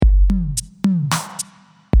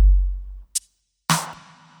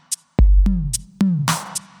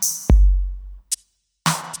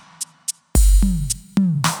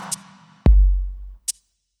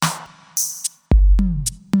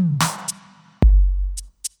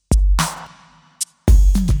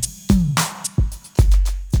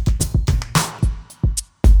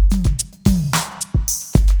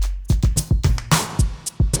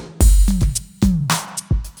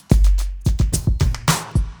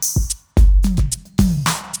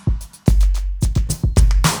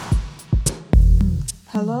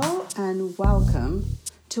and welcome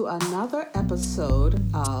to another episode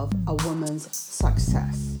of A Woman's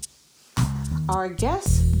Success. Our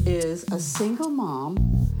guest is a single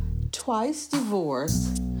mom, twice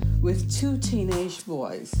divorced, with two teenage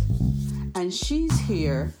boys, and she's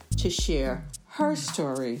here to share her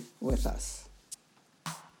story with us.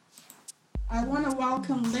 I want to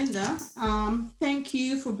welcome Linda. Thank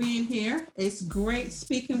you for being here. It's great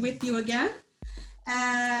speaking with you again.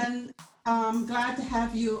 And I'm glad to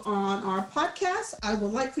have you on our podcast. I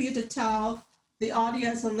would like for you to tell the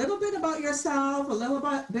audience a little bit about yourself, a little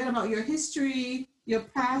bit about your history, your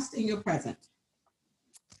past, and your present.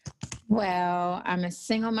 Well, I'm a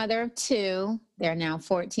single mother of two. They're now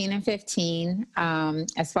 14 and 15.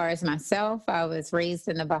 As far as myself, I was raised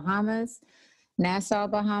in the Bahamas, Nassau,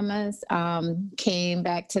 Bahamas. Came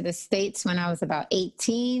back to the States when I was about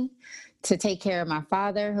 18 to take care of my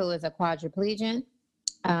father, who was a quadriplegic.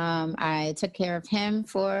 I took care of him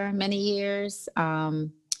for many years.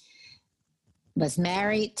 Was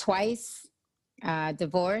married twice,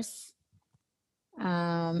 divorced.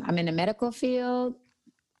 I'm in the medical field.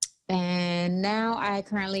 And now I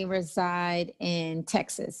currently reside in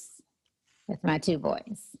Texas with my two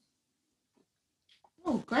boys.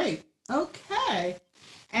 Oh, great. Okay.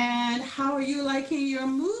 And how are you liking your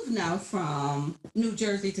move now from New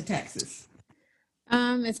Jersey to Texas?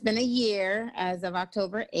 It's been a year as of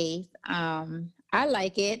October 8th. I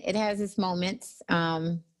like it. It has its moments.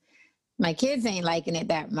 My kids ain't liking it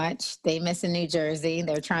that much. They miss in New Jersey.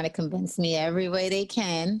 They're trying to convince me every way they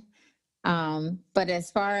can. But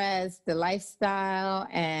as far as the lifestyle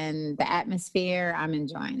and the atmosphere, I'm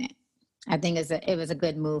enjoying it. I think it was a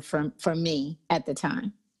good move for me at the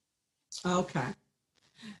time. Okay.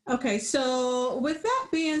 Okay. So with that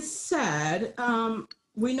being said,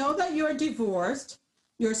 we know that you're divorced,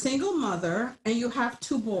 you're a single mother, and you have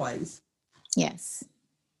two boys. Yes.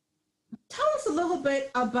 Tell us a little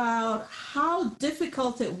bit about how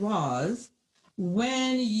difficult it was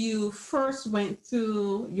when you first went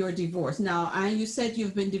through your divorce. Now, and you said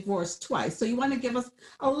you've been divorced twice. So you want to give us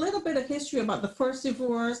a little bit of history about the first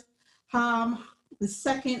divorce, the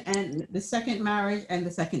second marriage, and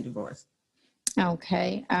the second divorce.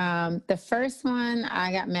 Okay. The first one,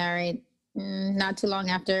 I got married not too long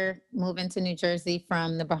after moving to New Jersey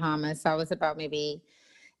from the Bahamas. So I was about maybe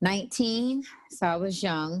 19. So I was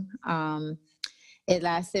young. It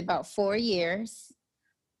lasted about 4 years.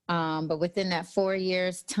 But within that 4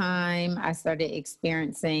 years time, I started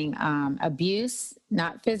experiencing abuse,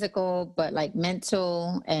 not physical, but like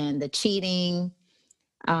mental and the cheating.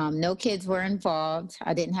 No kids were involved.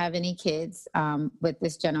 I didn't have any kids with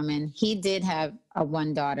this gentleman. He did have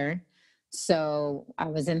one daughter. So I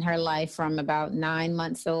was in her life from about 9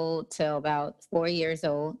 months old till about 4 years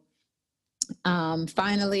old.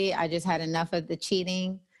 Finally, I just had enough of the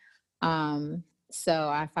cheating. So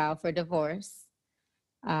I filed for divorce.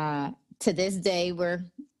 To this day, we're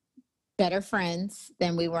better friends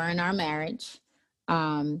than we were in our marriage.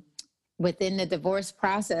 Within the divorce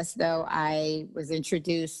process, though, I was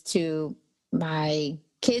introduced to my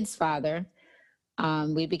kid's father.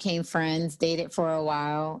 We became friends, dated for a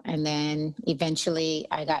while, and then eventually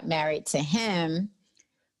I got married to him.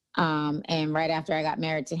 And right after I got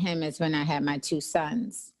married to him is when I had my two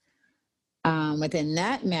sons. Within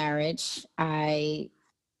that marriage, I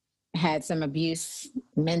had some abuse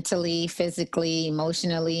mentally, physically,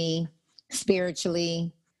 emotionally,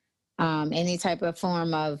 spiritually. Any type of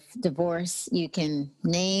form of divorce you can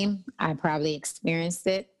name, I probably experienced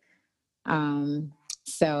it.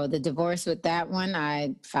 So the divorce with that one,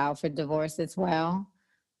 I filed for divorce as well.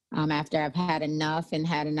 After I've had enough and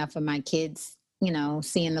had enough of my kids,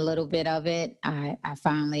 seeing a little bit of it, I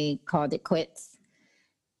finally called it quits.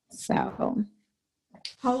 So.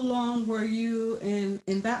 How long were you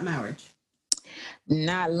in that marriage?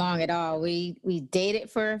 Not long at all. We dated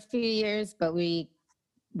for a few years, but we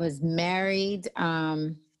was married.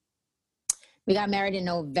 We got married in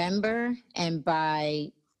November, and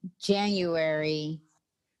by January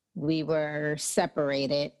we were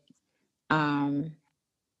separated.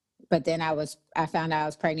 But then I found out I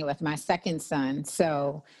was pregnant with my second son,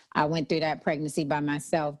 so I went through that pregnancy by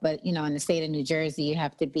myself. But in the state of New Jersey, you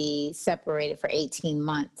have to be separated for 18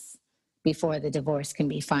 months before the divorce can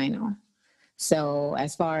be final. So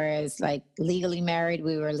as far as like legally married,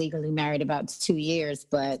 we were legally married about 2 years,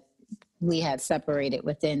 but we had separated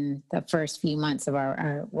within the first few months of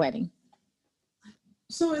our wedding.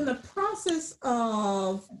 So in the process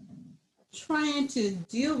of trying to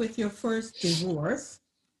deal with your first divorce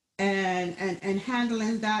and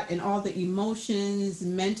handling that and all the emotions,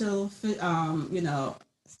 mental,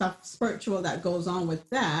 stuff, spiritual that goes on with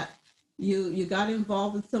that, you got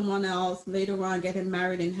involved with someone else, later on getting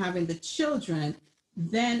married and having the children,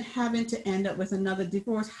 then having to end up with another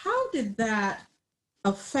divorce. How did that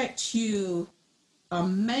affect you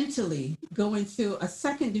mentally, going through a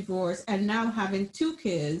second divorce and now having two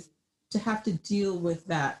kids to have to deal with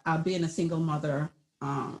that, being a single mother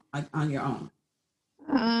on your own?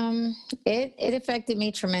 It affected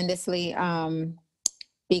me tremendously,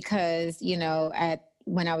 because, at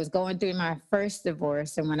when I was going through my first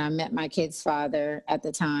divorce and when I met my kid's father at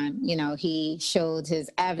the time, he showed his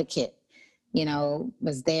advocate,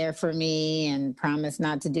 was there for me and promised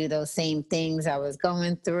not to do those same things I was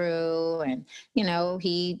going through. And,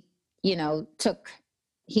 he, took,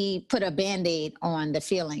 he put a band-aid on the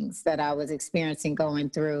feelings that I was experiencing going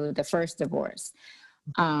through the first divorce.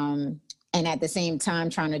 And at the same time,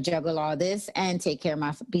 trying to juggle all this and take care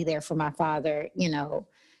of be there for my father,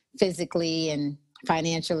 physically and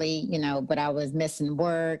financially, but I was missing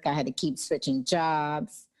work. I had to keep switching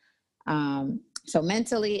jobs. So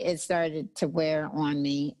mentally, it started to wear on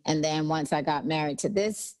me. And then once I got married to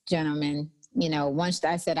this gentleman, once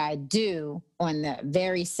I said I do, on the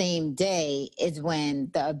very same day is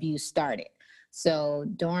when the abuse started. So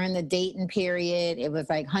during the dating period, it was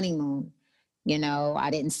like honeymoon. I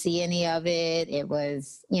didn't see any of it. It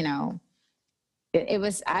was, it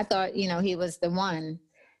was, I thought, he was the one.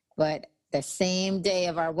 But the same day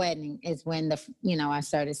of our wedding is when I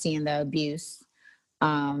started seeing the abuse.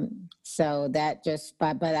 So that just,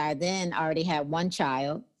 but I then already had one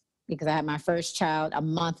child because I had my first child a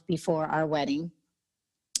month before our wedding.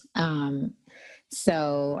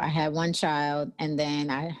 So I had one child, and then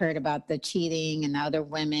I heard about the cheating and the other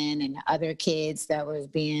women and other kids that was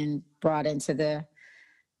being brought into the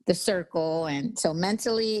circle. And so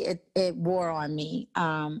mentally it wore on me.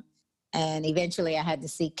 And eventually I had to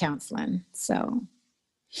seek counseling. So,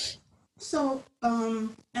 and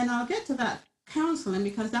I'll get to that counseling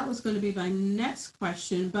because that was going to be my next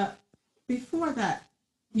question. But before that,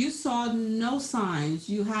 you saw no signs,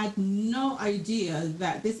 you had no idea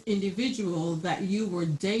that this individual that you were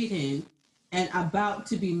dating and about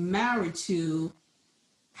to be married to,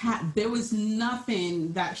 there was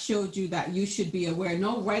nothing that showed you that you should be aware,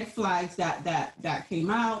 no red flags that came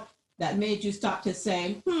out that made you stop to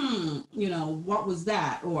say, what was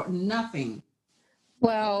that, or nothing?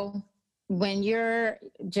 Well, when you're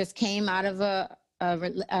just came out of a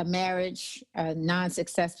marriage, a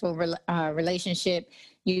non-successful relationship,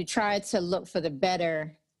 you try to look for the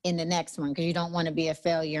better in the next one because you don't want to be a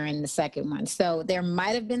failure in the second one. So there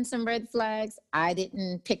might have been some red flags. I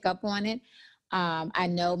didn't pick up on it. I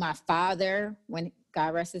know my father, when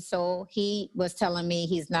God rest his soul, he was telling me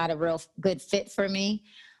he's not a real good fit for me.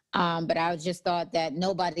 But I just thought that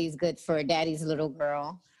nobody's good for daddy's little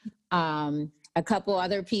girl. A couple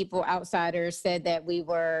other people, outsiders, said that we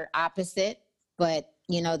were opposite, but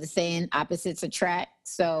the saying opposites attract.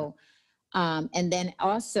 So, and then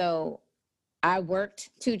also I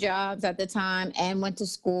worked 2 jobs at the time and went to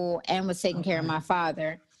school and was taking care of my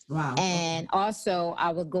father. Wow. And also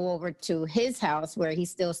I would go over to his house where he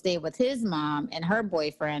still stayed with his mom and her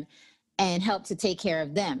boyfriend and help to take care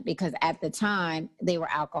of them because at the time they were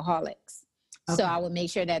alcoholics. Okay. So I would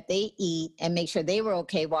make sure that they eat and make sure they were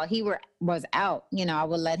okay while he was out. I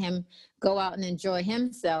would let him go out and enjoy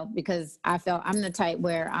himself because I felt I'm the type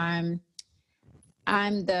where I'm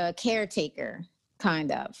the caretaker,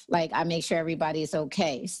 kind of. Like I make sure everybody's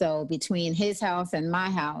okay. So between his house and my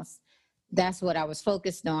house, that's what I was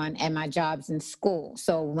focused on, and my jobs in school.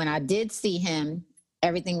 So when I did see him,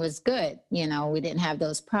 everything was good. We didn't have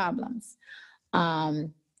those problems.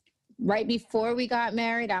 Right before we got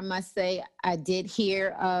married, I must say I did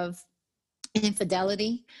hear of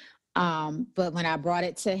infidelity. But when I brought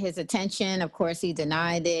it to his attention, of course, he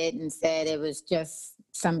denied it and said it was just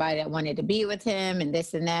somebody that wanted to be with him and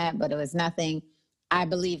this and that, but it was nothing. I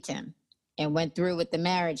believed him and went through with the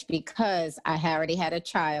marriage because I had already had a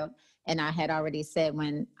child. And I had already said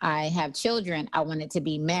when I have children, I wanted to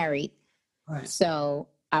be married. Right. So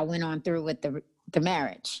I went on through with the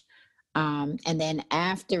marriage. And then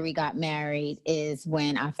after we got married is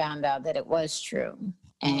when I found out that it was true.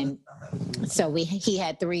 And so he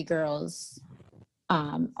had 3 girls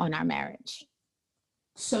on our marriage.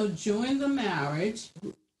 So during the marriage,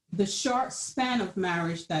 the short span of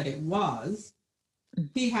marriage that it was,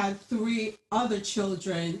 he had 3 other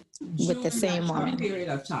children with the same woman period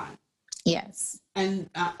of time. Yes. And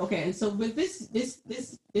okay, and so with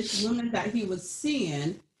this woman that he was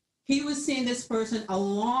seeing this person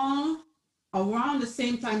around the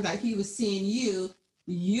same time that he was seeing you.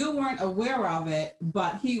 You weren't aware of it,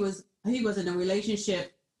 but he was in a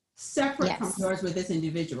relationship separate from yours with this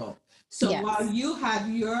individual. So while Yes. you had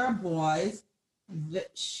your boys,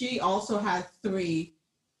 she also had three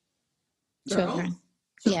girls, Children.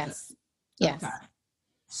 children. Yes. Okay. Yes.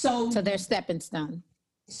 So So they're stepping stone.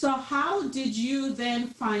 so how did you then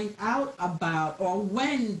find out about, or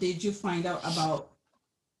when did you find out about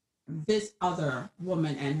this other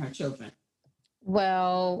woman and her children?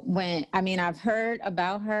 Well, I mean, I've heard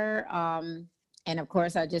about her, and of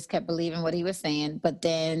course, I just kept believing what he was saying. But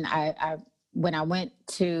then when I went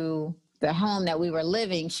to the home that we were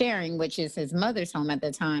sharing, which is his mother's home at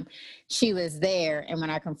the time, she was there. And when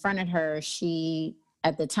I confronted her, she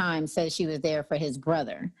at the time said she was there for his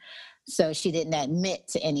brother. So she didn't admit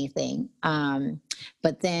to anything.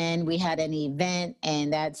 But then we had an event,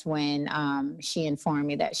 and that's when she informed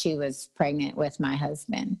me that she was pregnant with my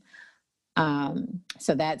husband.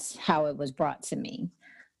 So that's how it was brought to me.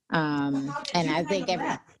 So how did And you I think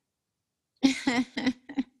handle that?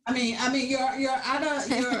 I mean, you're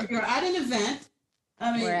at an event.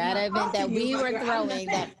 I we're mean, at an not event that talking to you, we but were you're at an throwing,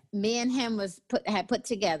 that event. me and him had put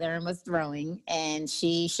together and was throwing, and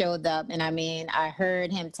she showed up. And I mean, I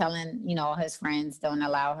heard him telling, all his friends don't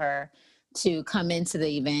allow her to come into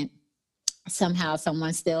the event. Somehow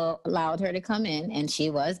someone still allowed her to come in, and she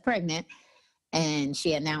was pregnant, and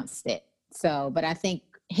she announced it. So, but I think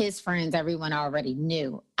his friends, everyone already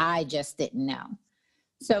knew. I just didn't know.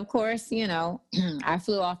 So of course, I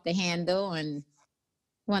flew off the handle and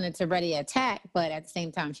wanted to ready attack, but at the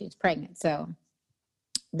same time she was pregnant. So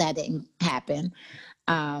that didn't happen.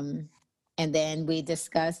 Um, and then we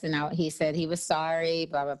discussed, and he said he was sorry,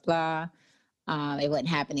 blah, blah, blah. It wouldn't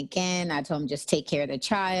happen again. I told him just take care of the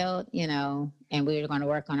child, and we were going to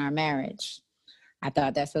work on our marriage. I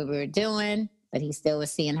thought that's what we were doing, but he still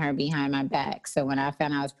was seeing her behind my back. So when I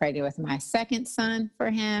found out I was pregnant with my second son for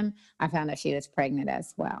him, I found out she was pregnant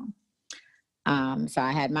as well. So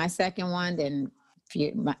I had my second one, then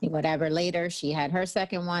whatever later, she had her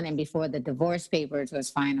second one, and before the divorce papers was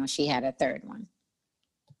final, she had a third one.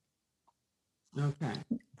 Okay.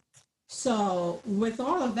 So with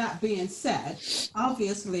all of that being said,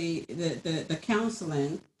 obviously the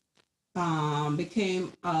counseling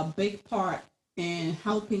became a big part in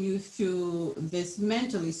helping you through this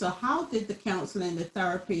mentally. So how did the counseling, the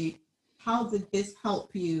therapy, how did this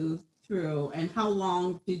help you through, and how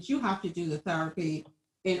long did you have to do the therapy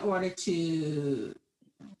in order to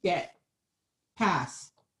get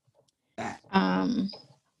past that?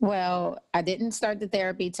 Well, I didn't start the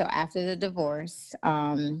therapy till after the divorce.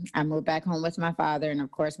 I moved back home with my father, and of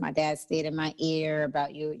course, my dad stayed in my ear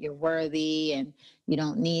about you're worthy, and you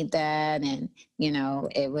don't need that, and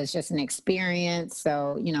it was just an experience.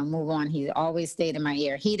 So move on. He always stayed in my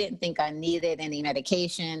ear. He didn't think I needed any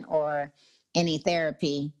medication or any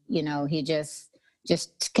therapy. He just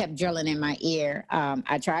kept drilling in my ear.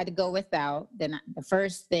 I tried to go without. Then the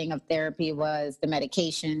first thing of therapy was the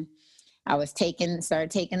medication. I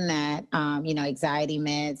started taking that, anxiety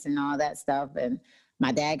meds and all that stuff. And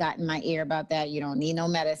my dad got in my ear about that. You don't need no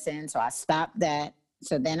medicine. So I stopped that.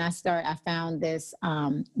 So then I found this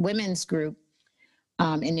women's group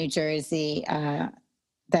in New Jersey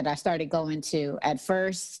that I started going to. At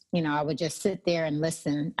first, I would just sit there and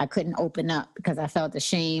listen. I couldn't open up because I felt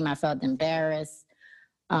ashamed. I felt embarrassed.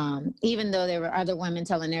 Even though there were other women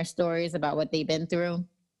telling their stories about what they've been through,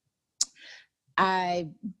 I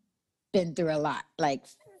been through a lot, like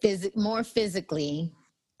more physically,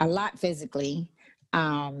 a lot physically,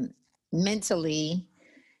 um, mentally,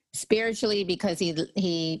 spiritually, because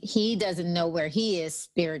he doesn't know where he is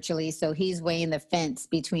spiritually, so he's weighing the fence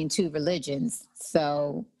between two religions.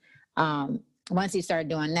 So once he started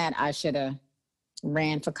doing that, I should have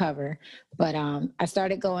ran for cover. But I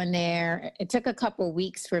started going there. It took a couple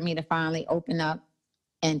weeks for me to finally open up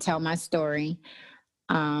and tell my story.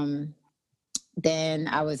 Then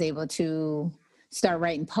I was able to start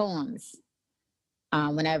writing poems.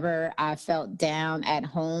 Whenever I felt down at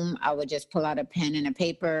home, I would just pull out a pen and a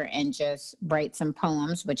paper and just write some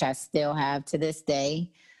poems, which I still have to this day.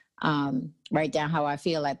 Write down how I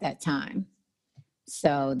feel at that time.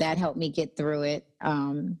 So that helped me get through it.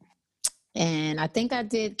 And I think I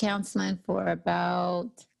did counseling for I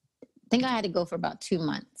think I had to go for about 2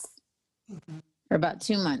 months. Mm-hmm. For about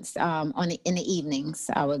 2 months. In the evenings,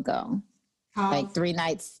 I would go. Like 3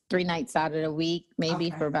 nights out of the week, maybe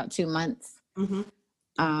Okay. for about 2 months. Mm-hmm.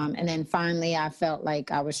 And then finally, I felt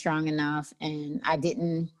like I was strong enough, and I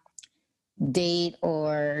didn't date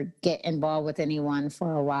or get involved with anyone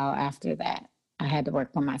for a while after that. I had to work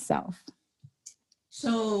on myself.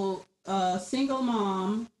 So, single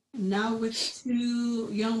mom, now with two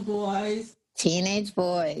young boys. Teenage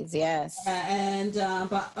boys, yes. And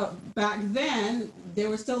but back then they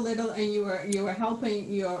were still little, and you were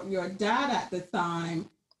helping your dad at the time.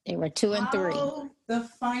 They were 2 and 3. How the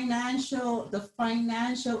financial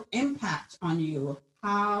impact on you?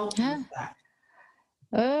 How was Huh? that?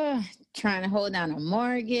 Trying to hold down a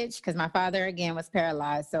mortgage because my father again was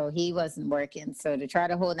paralyzed, so he wasn't working. So to try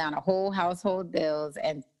to hold down a whole household bills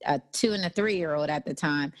and a 2 and a 3-year-old at the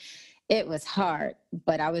time, it was hard.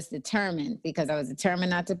 But I was determined because I was determined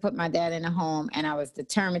not to put my dad in a home, and I was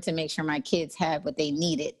determined to make sure my kids had what they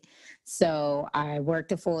needed. So I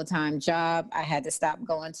worked a full-time job. I had to stop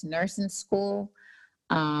going to nursing school.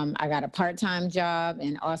 I got a part-time job,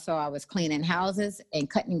 and also I was cleaning houses and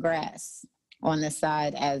cutting grass on the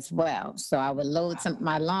side as well. So I would load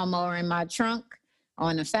my lawnmower in my trunk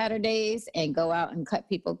on the Saturdays and go out and cut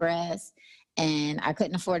people grass. And I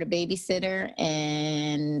couldn't afford a babysitter,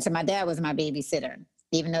 and so my dad was my babysitter.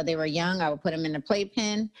 Even though they were young, I would put them in the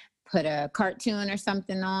playpen, put a cartoon or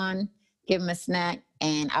something on, give them a snack,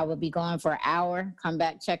 and I would be gone for an hour, come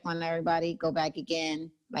back, check on everybody, go back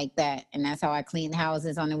again, like that. And that's how I cleaned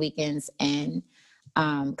houses on the weekends and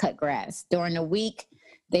cut grass. During the week,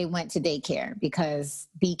 they went to daycare because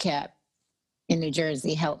BCAP in New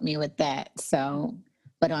Jersey helped me with that. So,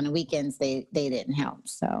 but on the weekends, they didn't help.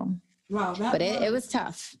 So, Wow, but it was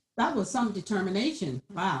tough. that was some determination.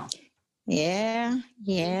 Wow. Yeah,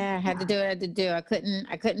 I had to do what I had to do. I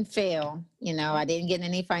couldn't fail. You know, I didn't get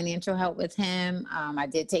any financial help with him. I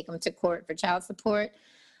did take him to court for child support.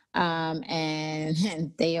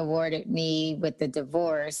 And they awarded me with the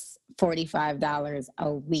divorce $45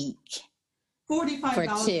 a week for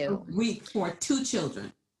 $45 a two. week for 2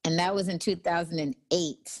 children. And that was in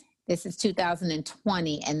 2008. This is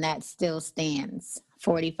 2020, and that still stands.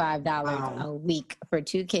 $45 Wow. a week for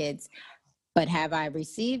 2 kids. But have I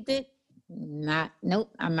received it? Not,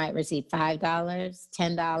 nope. I might receive $5,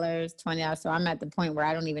 $10, $20. So I'm at the point where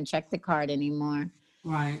I don't even check the card anymore.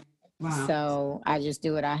 Right. Wow. So I just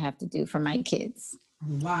do what I have to do for my kids.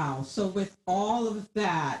 Wow. So with all of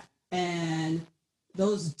that and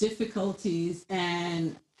those difficulties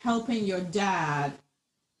and helping your dad,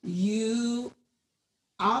 you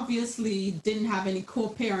obviously didn't have any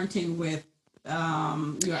co-parenting with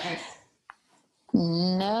your ex.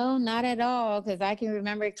 No, not at all. Because I can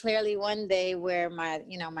remember clearly one day where my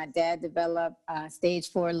dad developed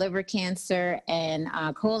stage 4 liver cancer and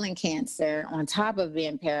colon cancer on top of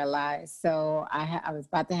being paralyzed. So I was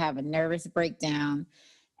about to have a nervous breakdown.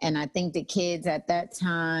 And I think the kids at that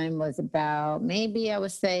time was about, maybe I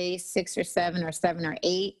would say 6 or 7 or 7 or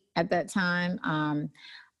 8 at that time.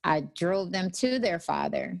 I drove them to their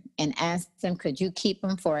father and asked them, could you keep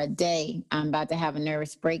them for a day? I'm about to have a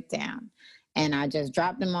nervous breakdown. And I just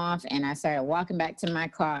dropped them off and I started walking back to my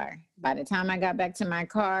car. By the time I got back to my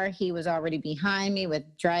car, he was already behind me with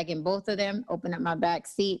dragging both of them, opened up my back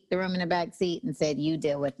seat, threw them in the back seat and said, you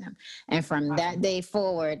deal with them. And from that day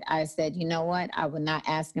forward, I said, you know what? I would not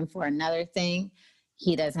ask him for another thing.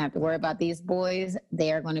 He doesn't have to worry about these boys.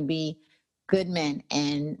 They are going to be good men.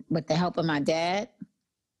 And with the help of my dad,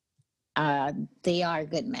 they are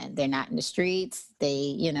good men. They're not in the streets.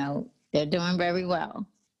 They're doing very well.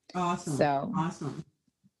 Awesome. Awesome.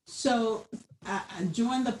 So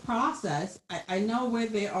during the process, I know where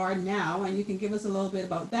they are now, and you can give us a little bit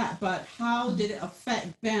about that, but how did it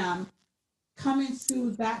affect them coming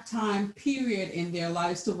through that time period in their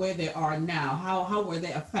lives to where they are now? How were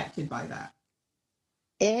they affected by that?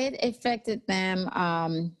 It affected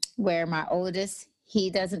them where my oldest, he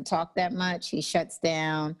doesn't talk that much. He shuts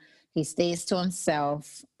down. He stays to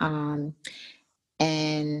himself.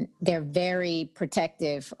 And they're very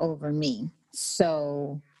protective over me.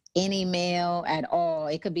 So any male at all,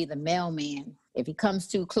 it could be the mailman. If he comes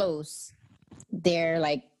too close, they're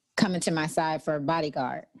like coming to my side for a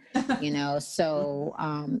bodyguard, So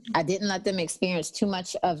I didn't let them experience too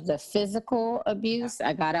much of the physical abuse.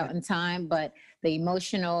 I got out in time, but the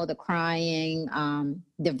emotional, the crying,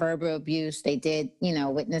 the verbal abuse, they did,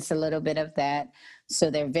 witness a little bit of that.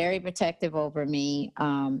 So they're very protective over me.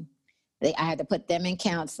 I had to put them in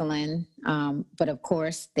counseling, but of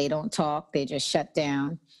course they don't talk. They just shut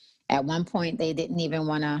down. At one point, they didn't even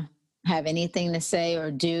want to have anything to say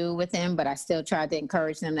or do with him, but I still tried to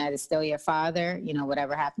encourage them that it's still your father.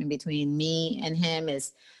 Whatever happened between me and him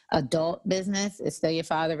is adult business. It's still your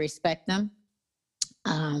father. Respect them.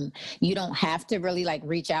 You don't have to really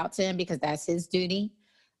reach out to him because that's his duty.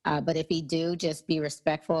 But if he do, just be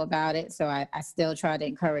respectful about it. So I still try to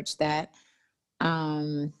encourage that.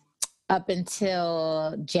 Up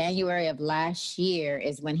until January of last year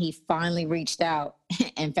is when he finally reached out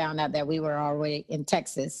and found out that we were already in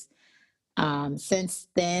Texas. Since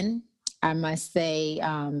then, I must say,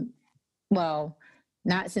 well,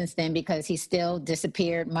 not since then because he still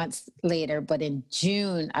disappeared months later, but in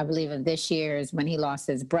June, I believe, of this year is when he lost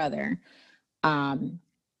his brother. Um,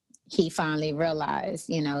 he finally realized,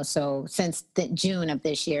 so since June of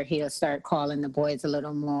this year, he'll start calling the boys a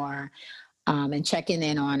little more, and checking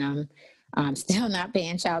in on them. Still not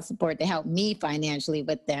paying child support to help me financially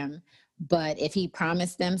with them. But if he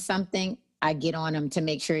promised them something, I get on him to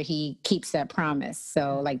make sure he keeps that promise.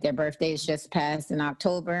 So, like their birthdays just passed in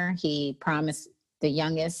October, he promised the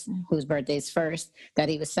youngest, whose birthday's first, that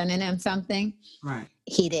he was sending him something. Right.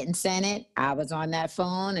 He didn't send it. I was on that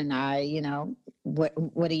phone and what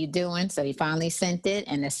are you doing? So he finally sent it.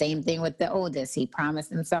 And the same thing with the oldest. He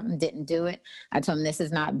promised him something, didn't do it. I told him this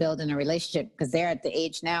is not building a relationship because they're at the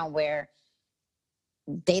age now where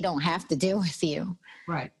they don't have to deal with you.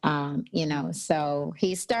 Right. So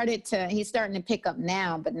he's starting to pick up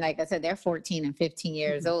now, but like I said, they're 14 and 15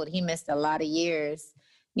 years old. He missed a lot of years,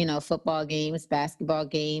 football games, basketball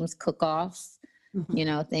games, cook-offs,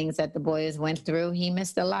 things that the boys went through. He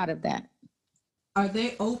missed a lot of that. Are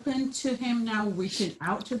they open to him now reaching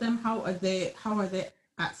out to them? How are they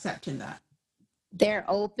accepting that? They're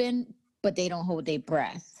open, but they don't hold their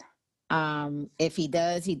breath. If he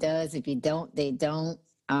does, he does. If you don't, they don't.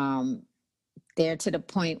 They're to the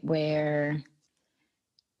point where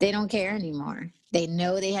they don't care anymore. They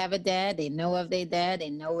know they have a dad. They know of their dad. They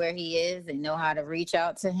know where he is. They know how to reach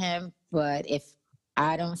out to him. But if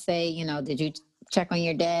I don't say, did you check on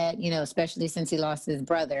your dad, especially since he lost his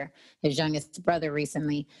brother, his youngest brother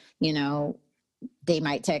recently, they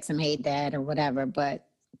might text him, hey, dad, or whatever. But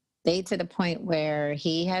they to the point where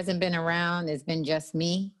he hasn't been around. It's been just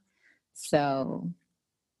me. So,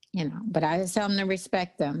 but I just tell them to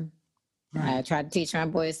respect them. Right. I try to teach my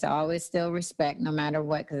boys to always still respect no matter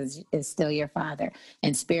what, because it's still your father.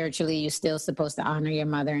 And spiritually, you're still supposed to honor your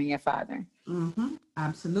mother and your father. Mm-hmm.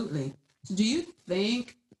 Absolutely. So do you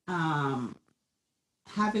think having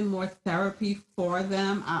more therapy for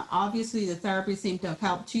them, obviously the therapy seemed to have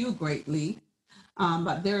helped you greatly,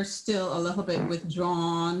 but they're still a little bit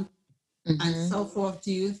withdrawn and so forth.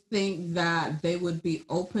 Do you think that they would be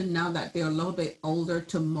open now that they're a little bit older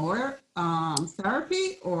to more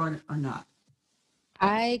therapy or not?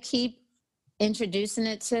 I keep introducing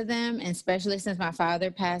it to them, and especially since my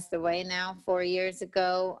father passed away now 4 years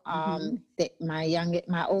ago.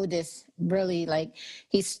 My oldest really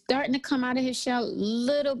he's starting to come out of his shell a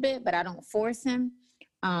little bit, but I don't force him.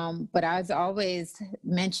 But I always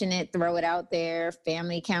mention it, throw it out there,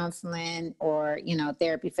 family counseling or,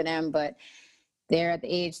 therapy for them. But they're at the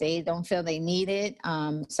age they don't feel they need it.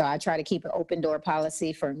 So I try to keep an open door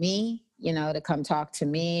policy for me, to come talk to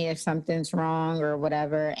me if something's wrong or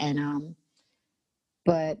whatever. And,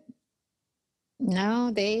 but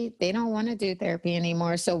no, they don't want to do therapy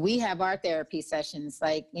anymore. So we have our therapy sessions.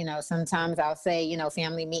 Sometimes I'll say,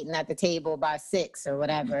 family meeting at the table by 6 or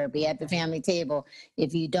whatever, be at the family table.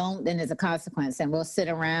 If you don't, then there's a consequence. And we'll sit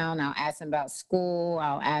around. I'll ask them about school.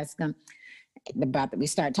 I'll ask them we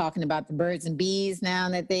start talking about the birds and bees now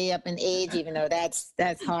that they up in age, even though that's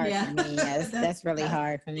hard for me. Yes, that's really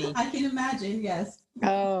hard for me. I can imagine. Yes.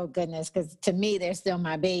 Oh goodness. Cause to me, they're still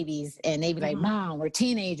my babies and they be like, Mom, we're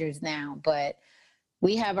teenagers now, but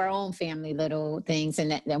we have our own family little things.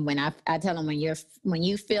 And when I tell them, when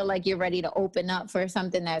you feel like you're ready to open up for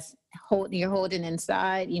something you're holding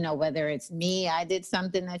inside, whether it's me, I did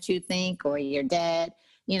something that you think, or your dad,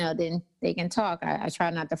 then they can talk. I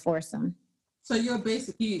try not to force them. So you're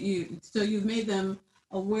basically, so you've made them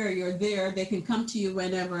aware you're there. They can come to you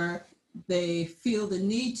whenever they feel the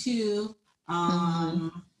need to.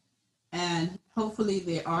 And hopefully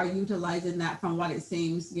they are utilizing that. From what it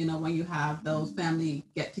seems, when you have those family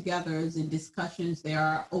get-togethers and discussions, they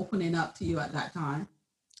are opening up to you at that time.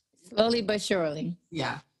 Slowly but surely.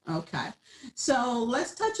 Yeah. Okay. So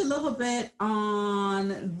let's touch a little bit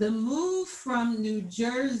on the move from New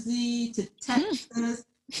Jersey to Texas,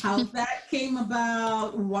 how that came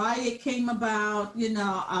about, why it came about.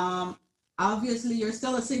 Obviously you're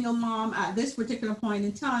still a single mom at this particular point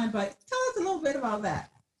in time, but tell us a little bit about that.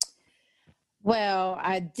 Well,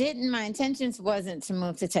 my intentions wasn't to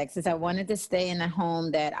move to Texas. I wanted to stay in a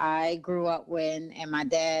home that I grew up with and my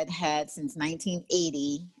dad had since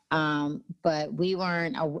 1980. But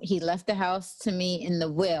he left the house to me in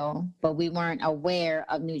the will, but we weren't aware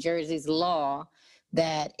of New Jersey's law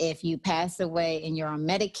that if you pass away and you're on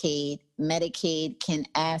Medicaid can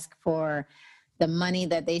ask for the money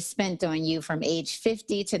that they spent on you from age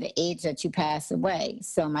 50 to the age that you pass away.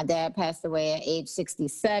 So my dad passed away at age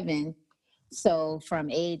 67. So from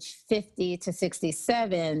age 50 to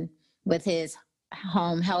 67, with his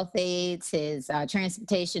home health aides, his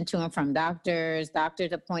transportation to and from doctor's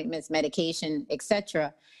appointments, medication,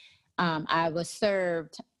 etc. I was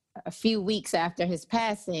served a few weeks after his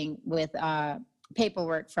passing with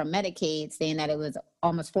paperwork from Medicaid saying that it was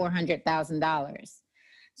almost $400,000.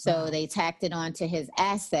 So Wow. they tacked it onto his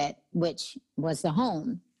asset, which was the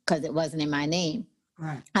home, because it wasn't in my name.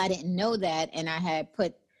 Right. I didn't know that, and I had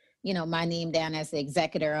put, my name down as the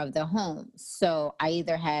executor of the home. So I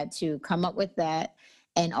either had to come up with that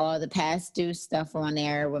and all the past due stuff on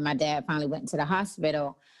there. When my dad finally went to the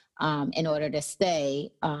hospital, in order to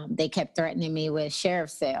stay, they kept threatening me with sheriff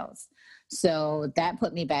sales. So that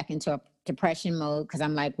put me back into a depression mode because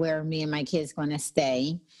I'm like, where are me and my kids going to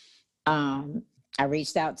stay? I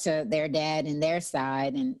reached out to their dad and their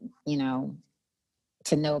side, and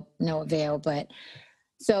to no avail. But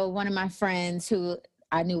so one of my friends, who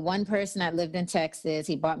I knew, one person that lived in Texas,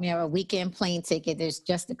 he bought me a weekend plane ticket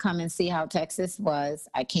just to come and see how Texas was.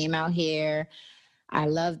 I came out here. I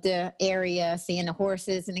loved the area, seeing the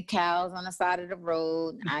horses and the cows on the side of the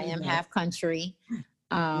road. I am half country.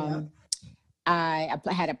 Yeah. I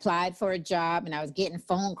had applied for a job, and I was getting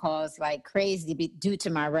phone calls like crazy due to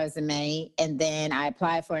my resume. And then I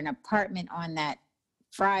applied for an apartment on that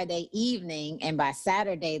Friday evening, and by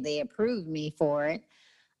Saturday they approved me for it.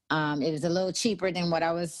 It was a little cheaper than what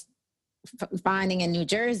I was finding in New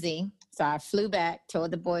Jersey. So I flew back,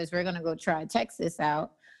 told the boys we're going to go try Texas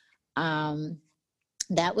out.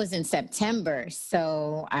 That was in September.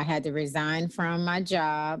 So I had to resign from my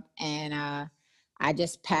job, and I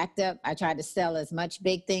just packed up. I tried to sell as much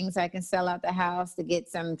big things I can sell out the house to get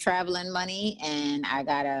some traveling money. And I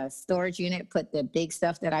got a storage unit, put the big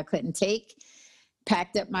stuff that I couldn't take,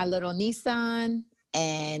 packed up my little Nissan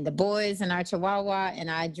and the boys and our Chihuahua, and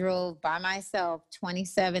I drove by myself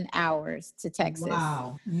 27 hours to Texas.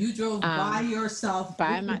 Wow. You drove by yourself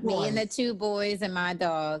By with the me and the boys. 2 boys and my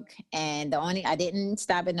dog. And I didn't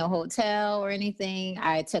stop at no hotel or anything.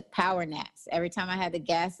 I took power naps. Every time I had the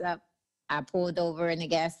gas up, I pulled over in the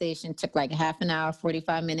gas station, took like half an hour,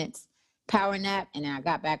 45 minutes, power nap, and then I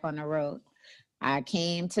got back on the road. I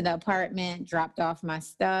came to the apartment, dropped off my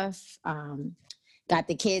stuff, got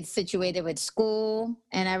the kids situated with school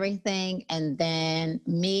and everything. And then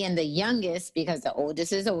me and the youngest, because the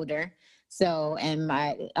oldest is older. So, and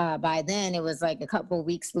by then it was like a couple of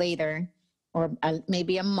weeks later, or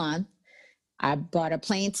maybe a month, I bought a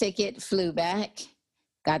plane ticket, flew back,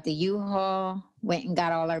 got the U-Haul, went and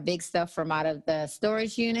got all our big stuff from out of the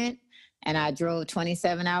storage unit. And I drove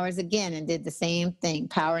 27 hours again and did the same thing,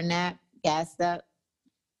 power nap, gassed up,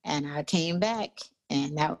 and I came back.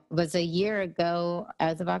 And that was a year ago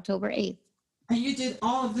as of October 8th. And you did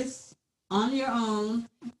all of this on your own,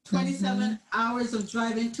 27 hours of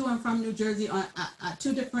driving to and from New Jersey on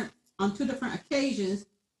two different occasions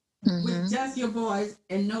with just your boys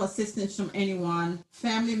and no assistance from anyone,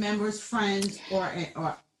 family members, friends, or at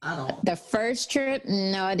all. The first trip,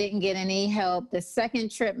 no, I didn't get any help. The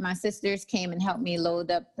second trip, my sisters came and helped me load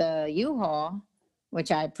up the U-Haul,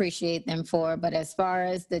 which I appreciate them for. But as far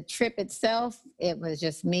as the trip itself, it was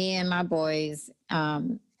just me and my boys.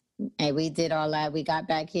 And we did all that. We got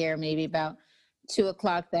back here maybe about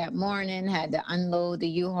 2:00 that morning, had to unload the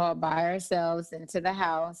U-Haul by ourselves into the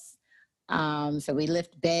house. So we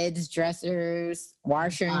lift beds, dressers,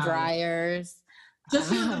 washer and dryers.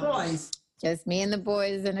 Just you and the boys. Just me and the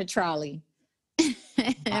boys in a trolley.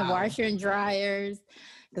 Washer and dryers,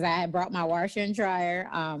 because I had brought my washer and dryer.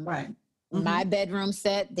 Right. My bedroom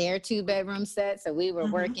set, their 2-bedroom set. So we were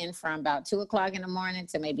working from about 2:00 in the morning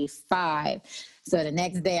to maybe 5. So the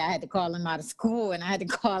next day I had to call them out of school, and I had to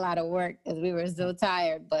call out of work because we were so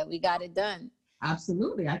tired, but we got it done.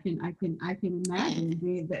 Absolutely. I can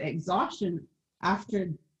imagine the exhaustion after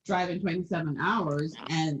driving 27 hours.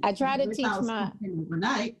 And I try to teach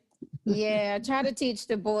overnight. Yeah, I try to teach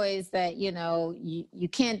the boys that, you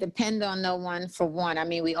can't depend on no one for one. I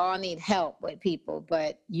mean, we all need help with people,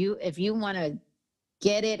 but if you want to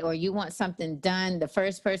get it or you want something done, the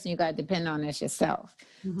first person you got to depend on is yourself.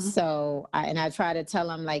 So, I try to tell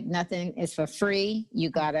them, like, nothing is for free.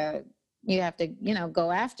 You have to,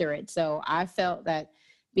 go after it. So I felt that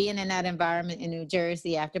being in that environment in New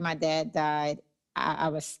Jersey after my dad died, I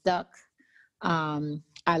was stuck.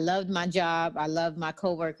 I loved my job. I loved my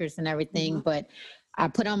coworkers and everything, but I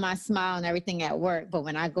put on my smile and everything at work. But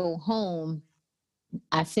when I go home,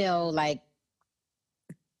 I feel like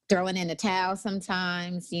throwing in the towel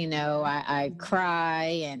sometimes. I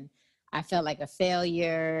cry and I felt like a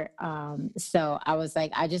failure. So I was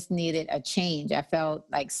like, I just needed a change. I felt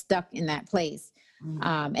like stuck in that place.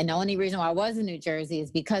 And the only reason why I was in New Jersey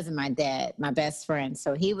is because of my dad, my best friend.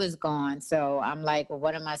 So he was gone. So I'm like, well,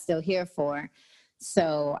 what am I still here for?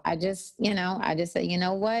 So I just said, you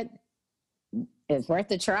know what? It's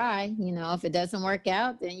worth a try. If it doesn't work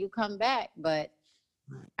out, then you come back. But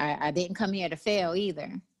Right. I didn't come here to fail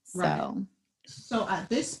either. Right. So, So at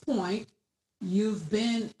this point, you've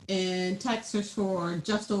been in Texas for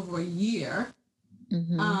just over a year,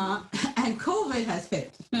 hmm and COVID has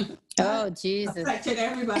hit. That oh, Jesus. affected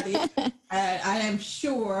everybody. I am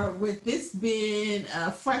sure with this being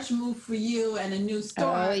a fresh move for you and a new Oh,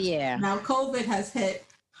 start, yeah. now COVID has hit.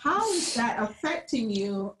 How is that affecting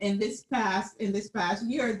you in this past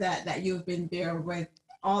year that you've been there with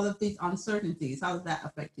all of these uncertainties? How has that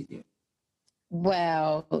affected you?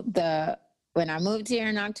 Well, when I moved here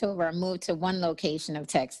in October, I moved to one location of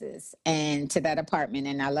Texas and to that apartment,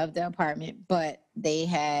 and I loved the apartment, but they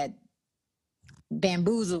had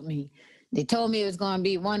bamboozled me. They told me it was going to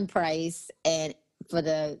be one price, and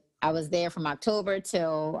I was there from October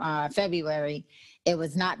till February. It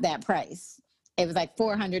was not that price. It was like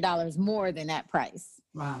 $400 more than that price.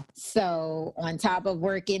 Wow. So on top of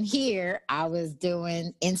working here, I was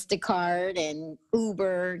doing Instacart and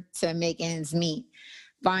Uber to make ends meet.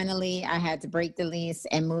 Finally, I had to break the lease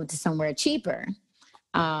and move to somewhere cheaper.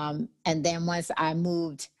 And then once I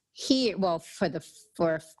moved here, well,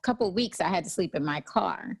 for a couple of weeks, I had to sleep in my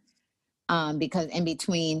car because in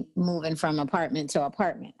between moving from apartment to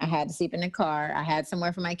apartment, I had to sleep in the car. I had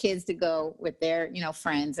somewhere for my kids to go with their,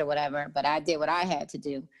 friends or whatever, but I did what I had to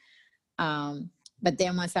do. Um, but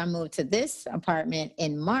then once I moved to this apartment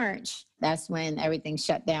in March, that's when everything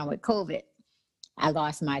shut down with COVID. I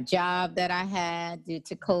lost my job that I had due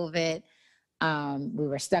to COVID. We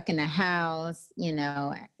were stuck in the house,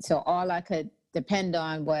 so all I could depend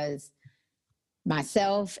on was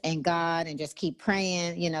myself and God and just keep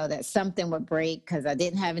praying, that something would break because I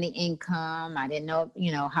didn't have any income. I didn't know,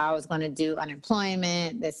 how I was going to do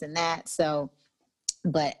unemployment, this and that. So,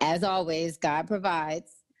 but as always, God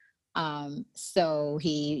provides. So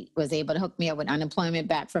he was able to hook me up with unemployment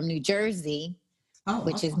back from New Jersey, Oh,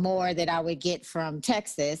 which is awesome. more that I would get from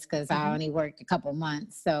Texas because I Mhm. only worked a couple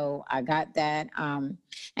months. So I got that.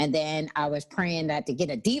 And then I was praying that to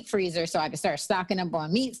get a deep freezer so I could start stocking up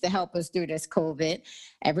on meats to help us through this COVID.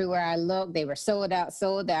 Everywhere I looked, they were sold out,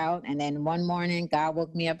 sold out. And then one morning, God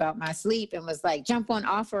woke me up out my sleep and was like, jump on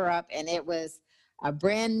OfferUp. And it was a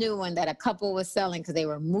brand new one that a couple was selling because they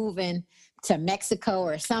were moving to Mexico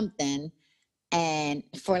or something. And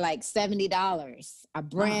for like $70, a Wow.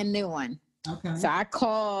 brand new one. So Okay. I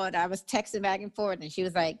called, I was texting back and forth, and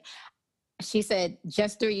she said,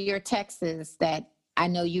 just through your texts that I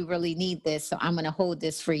know you really need this, so I'm going to hold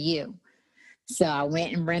this for you. So I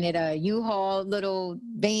went and rented a U-Haul little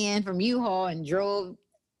van from U-Haul and drove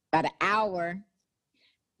about an hour,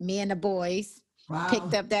 me and the boys,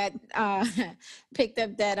 picked Wow. up that, picked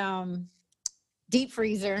up that, deep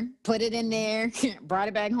freezer, put it in there, brought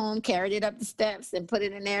it back home, carried it up the steps and put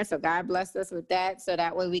it in there. So God blessed us with that. So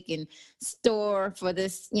that way we can store for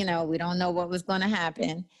this, we don't know what was going to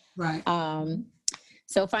happen. Right. Um,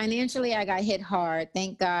 so financially, I got hit hard.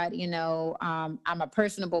 Thank God, I'm a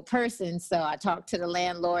personable person. So I talked to the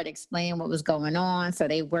landlord, explained what was going on. So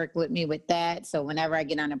they worked with me with that. So whenever I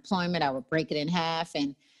get unemployment, I would break it in half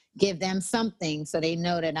and give them something so they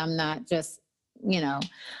know that I'm not just, you know,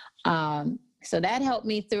 so that helped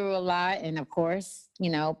me through a lot. And of course,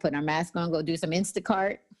 put our mask on, go do some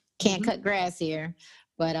Instacart. Can't Mhm. cut grass here.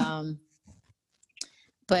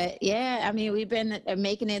 But yeah, I mean, we've been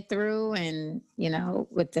making it through and,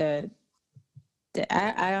 with I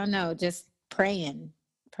don't know, just praying.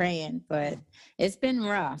 But it's been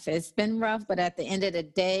rough. It's been rough. But at the end of the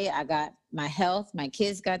day, I got my health, my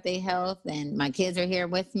kids got their health, and my kids are here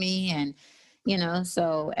with me. And,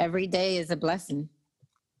 so every day is a blessing.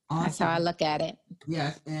 That's how I Awesome. look at it.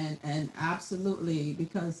 Yes, and absolutely,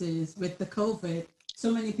 because it is with the COVID,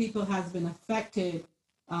 so many people has been affected,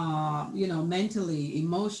 mentally,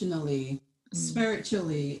 emotionally, Mm.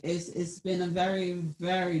 spiritually. It's been a very,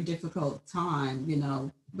 very difficult time,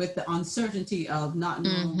 with the uncertainty of not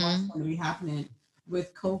knowing what's Mhm. going to be happening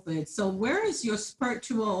with COVID. So where is your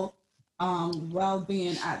spiritual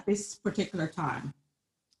well-being at this particular time?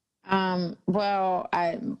 Well,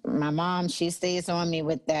 my mom, she stays on me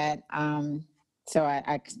with that. So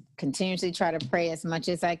I continuously try to pray as much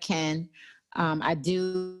as I can. I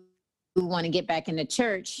do want to get back into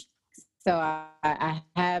church. So I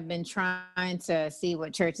have been trying to see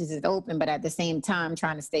what churches is open, but at the same time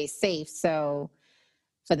trying to stay safe. So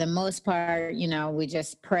for the most part, we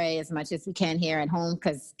just pray as much as we can here at home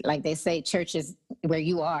because, like they say, church is where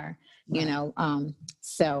you are, you Right. know.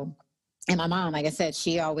 So, and my mom, like I said,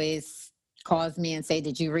 she always calls me and say,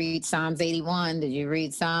 "Did you read Psalms 81? Did you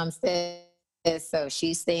read Psalms this?" So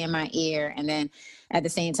she stay in my ear, and then at the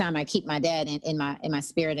same time, I keep my dad in my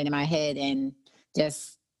spirit and in my head, and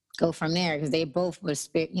just go from there because they both were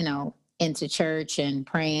into church and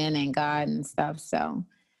praying and God and stuff. So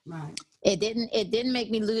Right. it didn't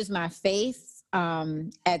make me lose my faith. But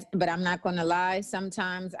I'm not going to lie.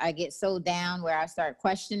 Sometimes I get so down where I start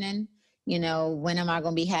questioning. When am I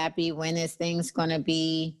going to be happy? When is things going to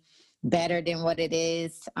be better than what it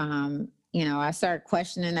is? I start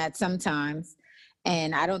questioning that sometimes,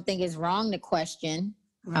 and I don't think it's wrong to question.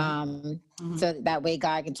 Right. So that way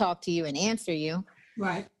God can talk to you and answer you.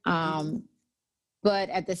 Right. But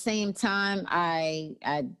at the same time, I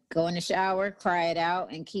go in the shower, cry it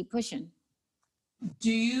out, and keep pushing.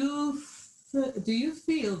 Do you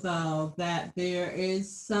feel though that there is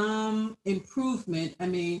some improvement? I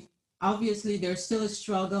mean, obviously there's still a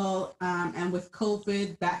struggle, and with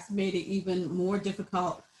COVID, that's made it even more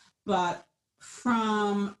difficult. But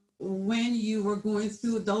from when you were going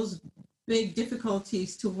through those big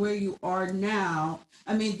difficulties to where you are now,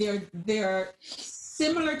 I mean, they're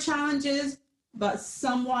similar challenges, but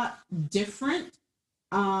somewhat different.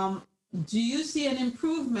 Um, do you see an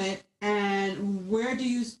improvement, and where do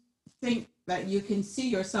you think that you can see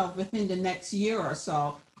yourself within the next year or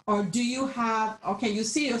so? Or do you have, okay, you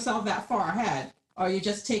see yourself that far ahead, or are you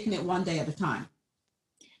just taking it one day at a time?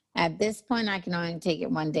 At this point, I can only take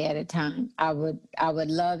it one day at a time. I would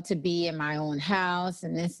love to be in my own house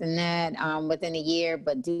and this and that within a year,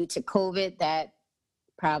 but due to COVID, that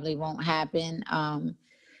probably won't happen.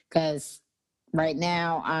 Because right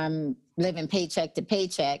now I'm living paycheck to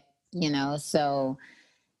paycheck, so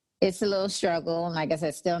it's a little struggle. And like I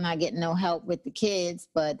said, still not getting no help with the kids,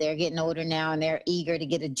 but they're getting older now and they're eager to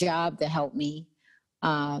get a job to help me.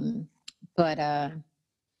 But I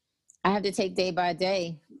have to take day by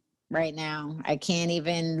day right now. I can't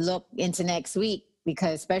even look into next week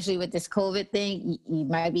because especially with this COVID thing, you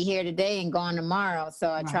might be here today and gone tomorrow.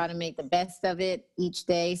 So I try to make the best of it each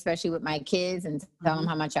day, especially with my kids, and tell them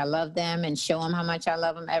how much I love them and show them how much I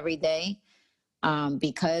love them every day,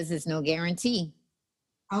 because there's no guarantee.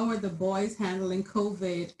 How are the boys handling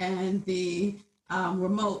COVID and the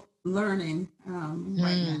remote learning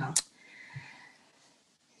right now?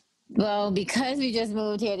 Well, because we just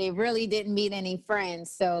moved here, they really didn't meet any friends.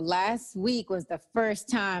 So last week was the first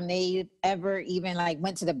time they ever even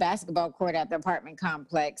went to the basketball court at the apartment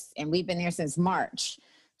complex, and we've been there since March.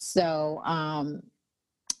 So,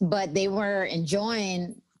 but they were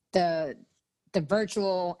enjoying the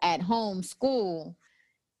virtual at home school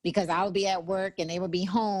because I'll be at work and they will be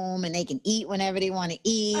home and they can eat whenever they want to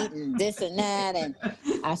eat and this and that. And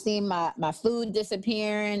I see my food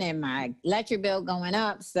disappearing and my electric bill going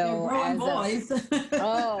up. So boys.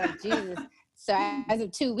 Oh, Jesus. So as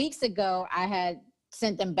of 2 weeks ago, I had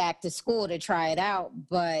sent them back to school to try it out.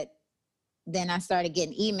 But then I started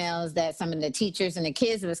getting emails that some of the teachers and the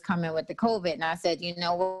kids was coming with the COVID. And I said, you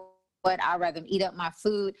know what? I'd rather eat up my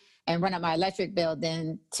food and run up my electric bill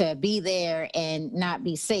than to be there and not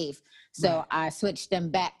be safe. So I switched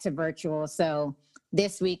them back to virtual. So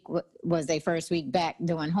this week was their first week back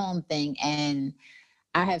doing home thing. And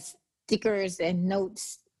I have stickers and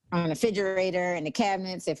notes on the refrigerator and the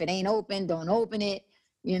cabinets. If it ain't open, don't open it.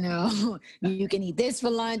 You can eat this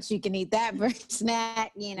for lunch. You can eat that for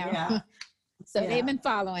snack, Yeah. So they've been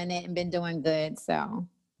following it and been doing good. So.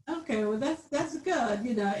 Okay, well that's good.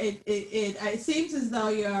 It seems as though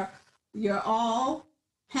you're all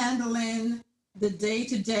handling the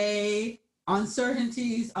day-to-day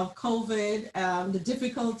uncertainties of COVID, the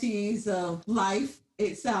difficulties of life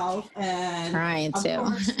itself, and trying to. Of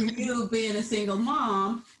course, for you being a single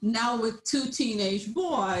mom now with two teenage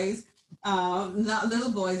boys, not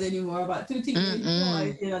little boys anymore, but two teenage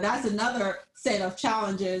boys. That's another set of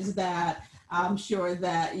challenges that I'm sure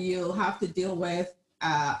that you'll have to deal with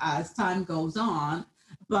as time goes on.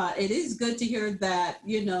 But it is good to hear that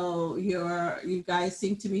you guys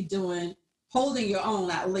seem to be holding your own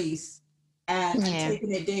at least, and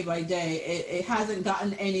taking it day by day. It hasn't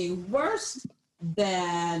gotten any worse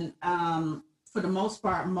than for the most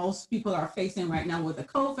part most people are facing right now with the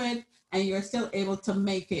COVID, and you're still able to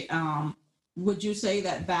make it. Would you say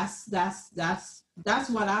that that's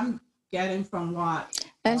what I'm getting from what?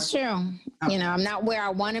 That's true. Okay. I'm not where I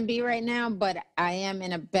want to be right now, but I am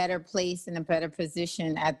in a better place, in a better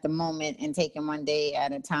position at the moment, and taking one day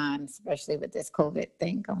at a time, especially with this COVID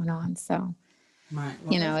thing going on. So, right.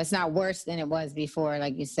 Well, it's not worse than it was before.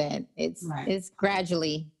 Like you said, it's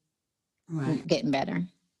gradually getting better.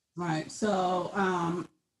 Right. So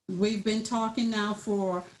we've been talking now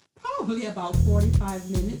for probably about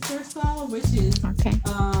 45 minutes or so, which is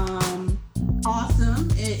awesome.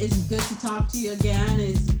 It's good to talk to you again.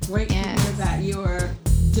 It's great to hear Yes. that you're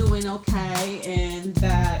doing okay and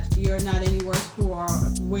that you're not any worse for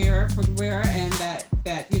wear, and that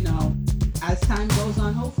as time goes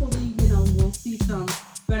on, hopefully we'll see some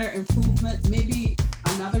better improvement. Maybe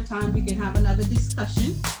another time we can have another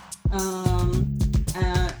discussion.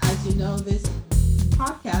 And as you know, this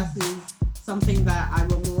podcast is something that I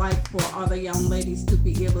would like for other young ladies to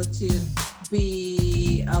be able to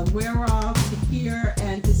be aware of, to hear,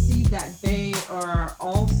 and to see that they are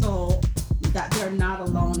also, that they're not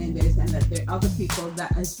alone in this, and that there are other people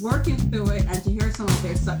that is working through it, and to hear some of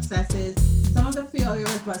their successes, some of the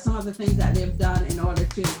failures, but some of the things that they've done in order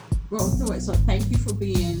to grow through it. So thank you for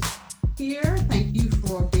being here. Thank you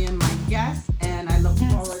for being my guest, and I look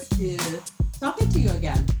Yes. forward to talking to you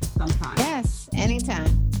again sometime. Yes,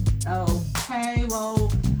 anytime. Okay,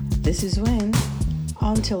 well, This is Win.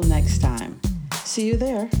 Until next time. See you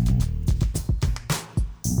there.